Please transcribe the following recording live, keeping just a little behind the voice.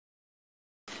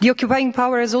The occupying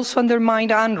power has also undermined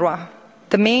Unrwa,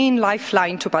 the main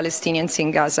lifeline to Palestinians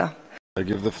in Gaza. I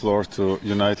give the floor to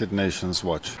United Nations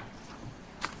Watch.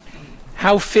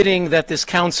 How fitting that this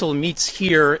council meets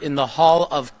here in the Hall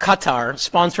of Qatar,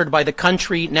 sponsored by the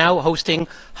country now hosting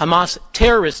Hamas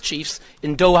terrorist chiefs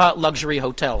in Doha luxury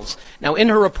hotels. Now, in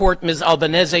her report, Ms.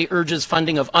 Albanese urges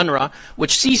funding of Unrwa,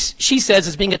 which she says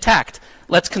is being attacked.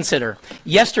 Let's consider.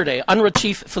 Yesterday, Unrwa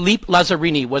chief Philippe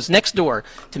Lazzarini was next door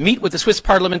to meet with the Swiss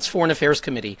Parliament's Foreign Affairs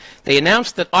Committee. They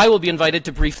announced that I will be invited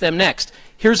to brief them next.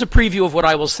 Here's a preview of what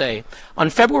I will say. On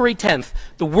February 10th,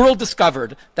 the world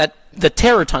discovered that the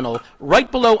terror tunnel right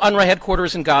below Unrwa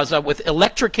headquarters in Gaza, with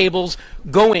electric cables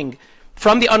going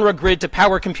from the Unrwa grid to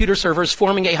power computer servers,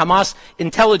 forming a Hamas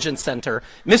intelligence center.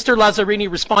 Mr.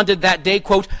 Lazzarini responded that day,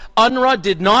 quote, "Unrwa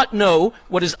did not know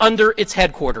what is under its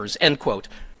headquarters," end quote.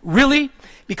 Really?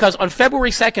 Because on February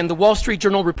 2nd, the Wall Street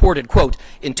Journal reported, quote,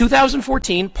 "In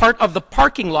 2014, part of the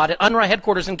parking lot at Unrwa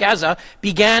headquarters in Gaza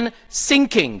began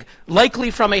sinking, likely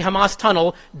from a Hamas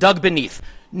tunnel dug beneath.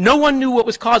 No one knew what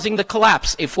was causing the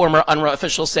collapse," a former Unrwa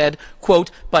official said, quote,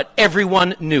 "but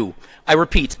everyone knew." I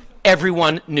repeat,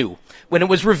 everyone knew. When it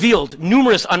was revealed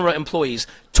numerous Unrwa employees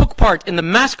took part in the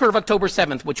massacre of October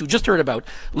 7th, which you just heard about,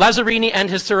 Lazzarini and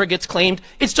his surrogates claimed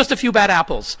it's just a few bad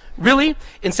apples. Really?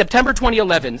 In September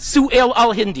 2011, Su'ail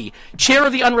al-Hindi, chair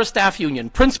of the Unrwa staff union,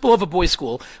 principal of a boys'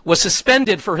 school, was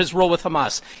suspended for his role with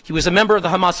Hamas. He was a member of the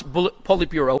Hamas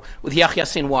Politburo with Yahya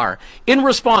Sinwar. In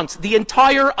response, the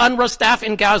entire Unrwa staff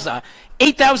in Gaza,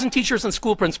 8,000 teachers and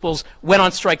school principals, went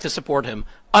on strike to support him.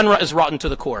 Unrwa is rotten to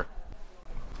the core.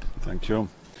 Thank you.